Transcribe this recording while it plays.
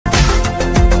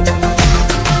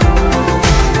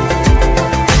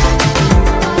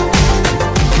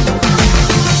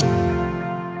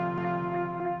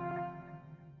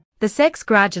The sex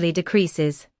gradually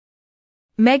decreases.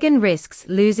 Meghan risks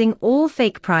losing all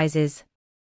fake prizes.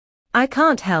 I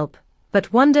can't help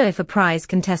but wonder if a prize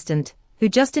contestant, who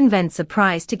just invents a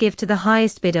prize to give to the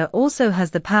highest bidder, also has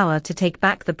the power to take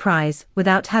back the prize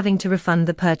without having to refund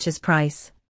the purchase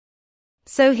price.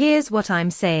 So here's what I'm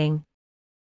saying.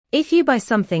 If you buy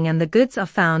something and the goods are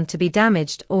found to be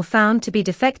damaged or found to be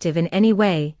defective in any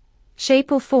way,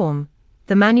 shape or form,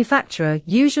 the manufacturer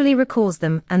usually recalls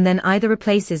them and then either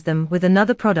replaces them with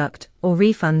another product or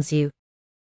refunds you.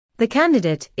 The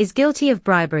candidate is guilty of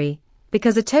bribery,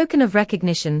 because a token of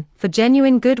recognition for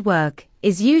genuine good work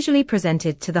is usually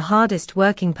presented to the hardest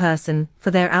working person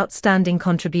for their outstanding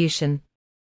contribution.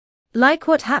 Like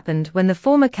what happened when the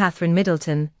former Catherine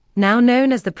Middleton, now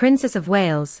known as the Princess of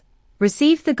Wales,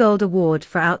 received the Gold Award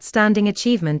for Outstanding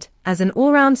Achievement as an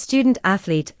all-round student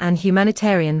athlete and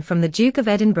humanitarian from the Duke of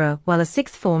Edinburgh while a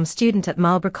sixth form student at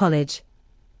Marlborough College.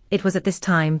 It was at this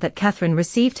time that Catherine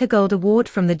received her Gold Award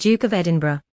from the Duke of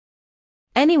Edinburgh.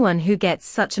 Anyone who gets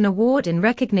such an award in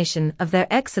recognition of their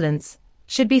excellence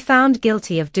should be found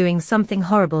guilty of doing something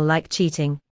horrible like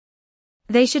cheating.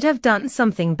 They should have done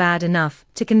something bad enough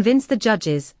to convince the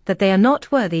judges that they are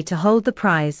not worthy to hold the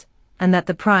prize, and that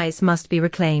the prize must be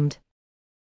reclaimed.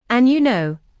 And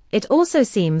it also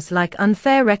seems like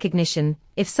unfair recognition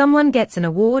if someone gets an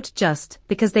award just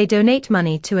because they donate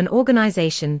money to an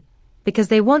organization, because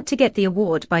they want to get the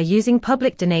award by using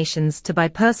public donations to buy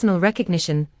personal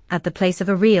recognition, at the place of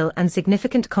a real and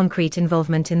significant concrete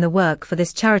involvement in the work for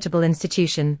this charitable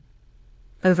institution.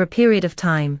 Over a period of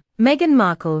time, Meghan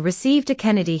Markle received a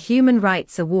Kennedy Human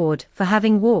Rights Award for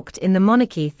having walked in the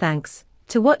monarchy thanks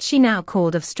to what she now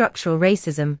called of structural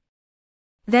racism.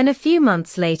 Then a few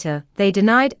months later, they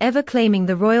denied ever claiming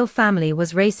the royal family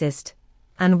was racist.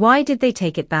 And why did they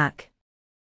take it back?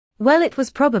 Well, it was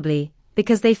probably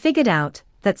because they figured out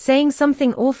that saying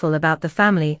something awful about the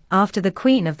family after the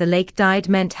Queen of the Lake died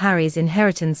meant Harry's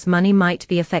inheritance money might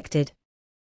be affected.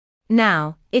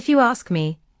 Now, if you ask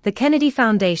me, the Kennedy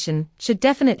Foundation should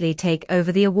definitely take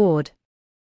over the award.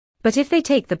 But if they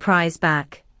take the prize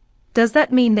back, does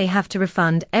that mean they have to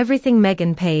refund everything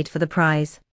Meghan paid for the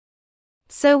prize?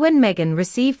 So when Meghan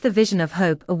received the Vision of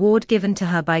Hope award given to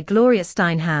her by Gloria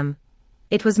Steinem,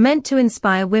 it was meant to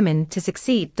inspire women to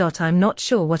succeed. I'm not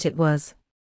sure what it was.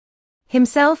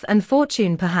 Himself and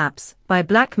fortune perhaps, by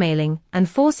blackmailing and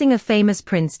forcing a famous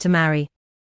prince to marry.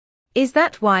 Is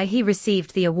that why he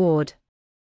received the award?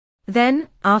 Then,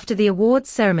 after the awards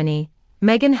ceremony,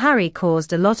 Meghan Harry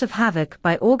caused a lot of havoc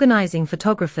by organizing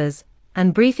photographers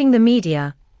and briefing the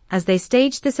media as they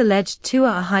staged this alleged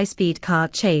 2-hour high-speed car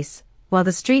chase, while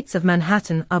the streets of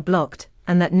Manhattan are blocked,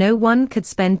 and that no one could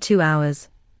spend 2 hours.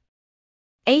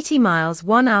 80 miles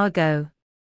 1 hour go.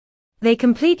 They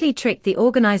completely tricked the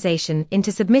organization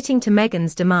into submitting to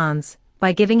Meghan's demands,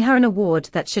 by giving her an award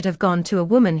that should have gone to a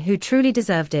woman who truly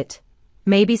deserved it.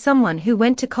 Maybe someone who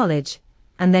went to college,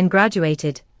 and then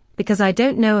graduated, because I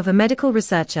don't know of a medical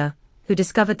researcher who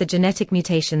discovered the genetic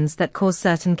mutations that cause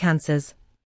certain cancers.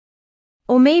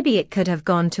 Or maybe it could have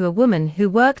gone to a woman who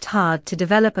worked hard to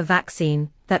develop a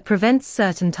vaccine that prevents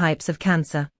certain types of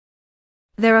cancer.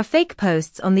 There are fake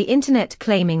posts on the internet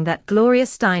claiming that Gloria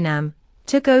Steinem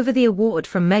took over the award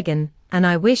from Meghan, and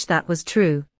I wish that was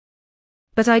true.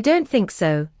 But I don't think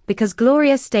so, because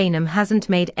Gloria Steinem hasn't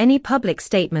made any public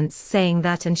statements saying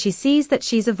that, and she sees that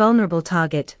she's a vulnerable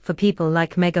target for people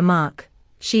like Meghan Markle.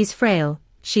 She's frail,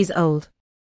 she's old.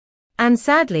 And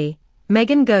sadly,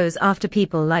 Meghan goes after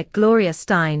people like Gloria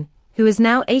Steinem, who is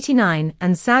now 89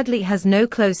 and sadly has no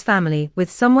close family with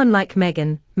someone like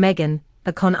Meghan,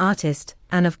 a con artist,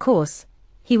 and of course,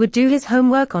 he would do his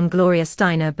homework on Gloria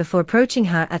Steinem before approaching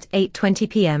her at 8:20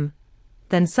 p.m.,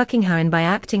 then sucking her in by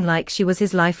acting like she was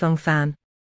his lifelong fan.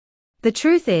 The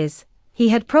truth is, he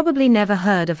had probably never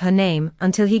heard of her name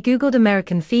until he Googled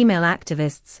American female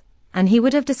activists, and he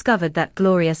would have discovered that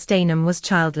Gloria Steinem was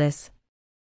childless.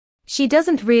 She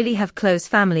doesn't really have close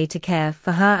family to care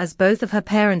for her, as both of her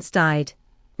parents died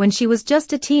when she was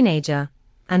just a teenager,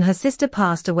 and her sister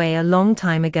passed away a long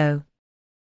time ago.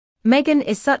 Meghan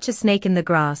is such a snake in the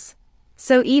grass,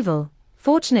 so evil.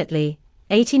 Fortunately,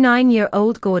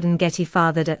 89-year-old Gordon Getty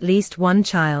fathered at least one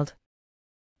child.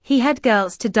 He had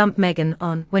girls to dump Meghan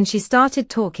on when she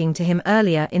started talking to him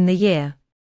earlier in the year.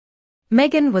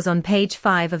 Meghan was on page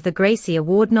 5 of the Gracie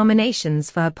Award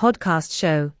nominations for her podcast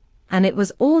show, and it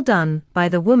was all done by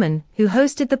the woman who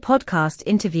hosted the podcast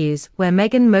interviews where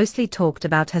Meghan mostly talked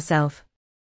about herself.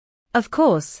 Of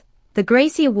course, the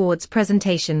Gracie Awards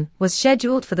presentation was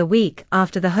scheduled for the week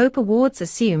after the Hope Awards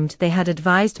assumed they had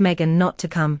advised Meghan not to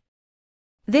come.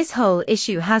 This whole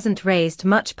issue hasn't raised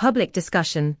much public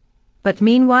discussion, But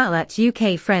meanwhile at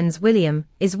UK friends William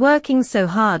is working so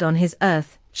hard on his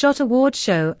Earth-Shot award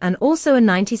show and also a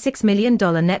 $96 million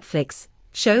Netflix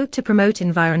show to promote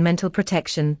environmental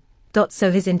protection.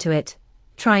 So he's into it,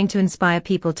 trying to inspire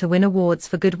people to win awards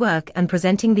for good work and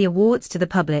presenting the awards to the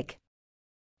public.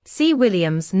 See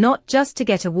William's not just to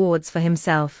get awards for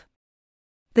himself.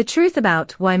 The truth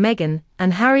about why Meghan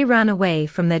and Harry ran away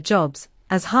from their jobs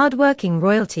as hard-working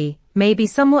royalty may be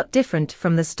somewhat different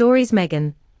from the stories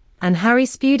Meghan and Harry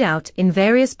spewed out in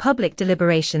various public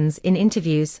deliberations in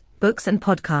interviews, books and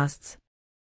podcasts.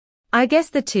 I guess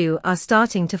the two are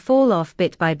starting to fall off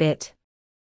bit by bit.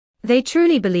 They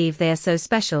truly believe they are so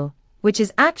special, which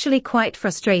is actually quite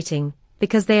frustrating,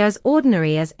 because they are as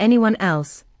ordinary as anyone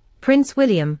else. Prince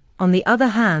William, on the other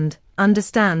hand,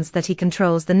 understands that he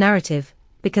controls the narrative,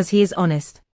 because he is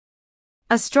honest.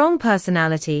 A strong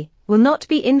personality will not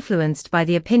be influenced by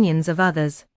the opinions of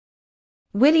others.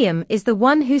 William is the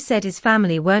one who said his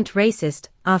family weren't racist,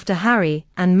 after Harry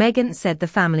and Meghan said the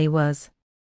family was.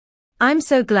 I'm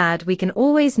so glad we can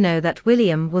always know that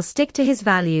William will stick to his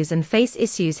values and face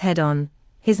issues head-on.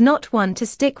 He's not one to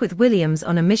stick with Williams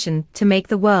on a mission to make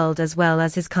the world as well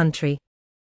as his country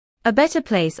a better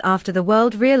place after the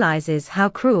world realizes how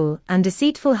cruel and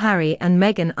deceitful Harry and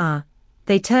Meghan are.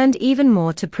 They turned even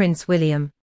more to Prince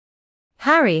William.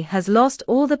 Harry has lost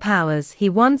all the powers he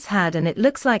once had and it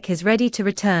looks like he's ready to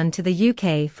return to the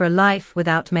UK for a life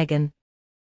without Meghan.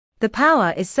 The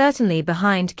power is certainly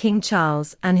behind King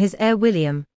Charles and his heir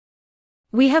William.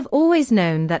 We have always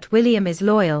known that William is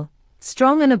loyal,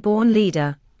 strong and a born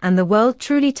leader, and the world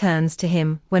truly turns to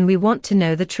him when we want to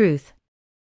know the truth.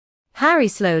 Harry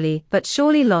slowly but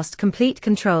surely lost complete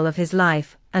control of his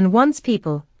life, and once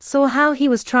people saw how he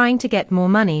was trying to get more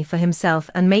money for himself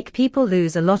and make people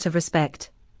lose a lot of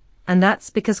respect. And that's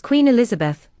because Queen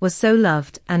Elizabeth was so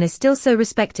loved and is still so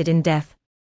respected in death.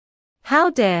 How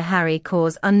dare Harry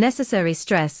cause unnecessary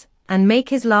stress and make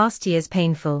his last years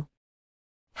painful?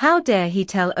 How dare he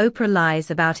tell Oprah lies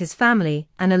about his family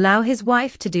and allow his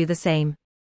wife to do the same?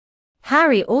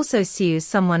 Harry also sues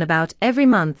someone about every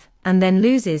month and then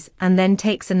loses and then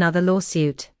takes another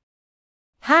lawsuit.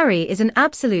 Harry is an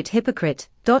absolute hypocrite.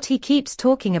 He keeps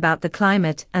talking about the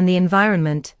climate and the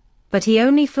environment, but he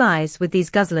only flies with these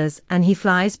guzzlers and he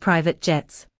flies private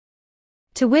jets.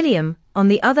 To William, on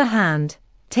the other hand,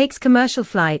 takes commercial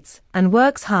flights and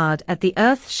works hard at the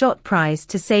Earth-Shot Prize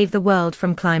to save the world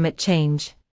from climate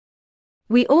change.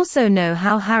 We also know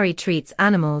how Harry treats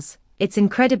animals. It's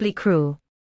incredibly cruel.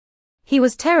 He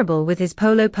was terrible with his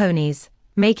polo ponies,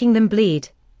 making them bleed,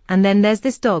 and then there's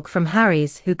this dog from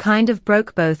Harry's who kind of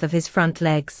broke both of his front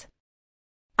legs.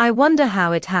 I wonder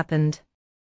how it happened.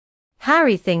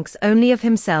 Harry thinks only of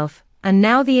himself, and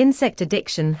now the insect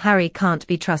addiction. Harry can't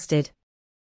be trusted.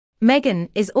 Meghan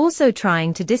is also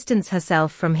trying to distance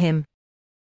herself from him.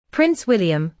 Prince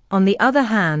William, on the other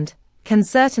hand, can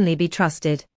certainly be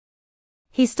trusted.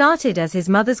 He started as his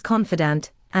mother's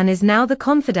confidant, and is now the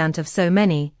confidant of so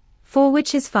many, for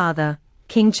which his father,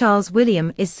 King Charles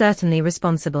William, is certainly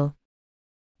responsible.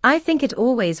 I think it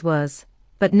always was,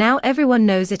 but now everyone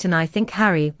knows it and I think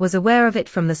Harry was aware of it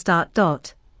from the start.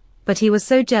 But he was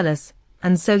so jealous,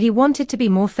 and so he wanted to be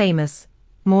more famous,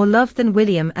 more loved than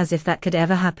William, as if that could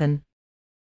ever happen.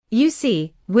 You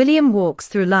see, William walks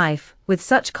through life with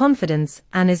such confidence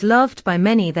and is loved by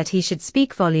many that he should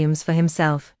speak volumes for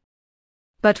himself.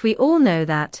 But we all know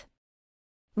that.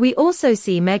 We also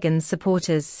see Meghan's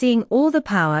supporters seeing all the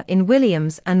power in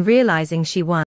William's and realizing she won.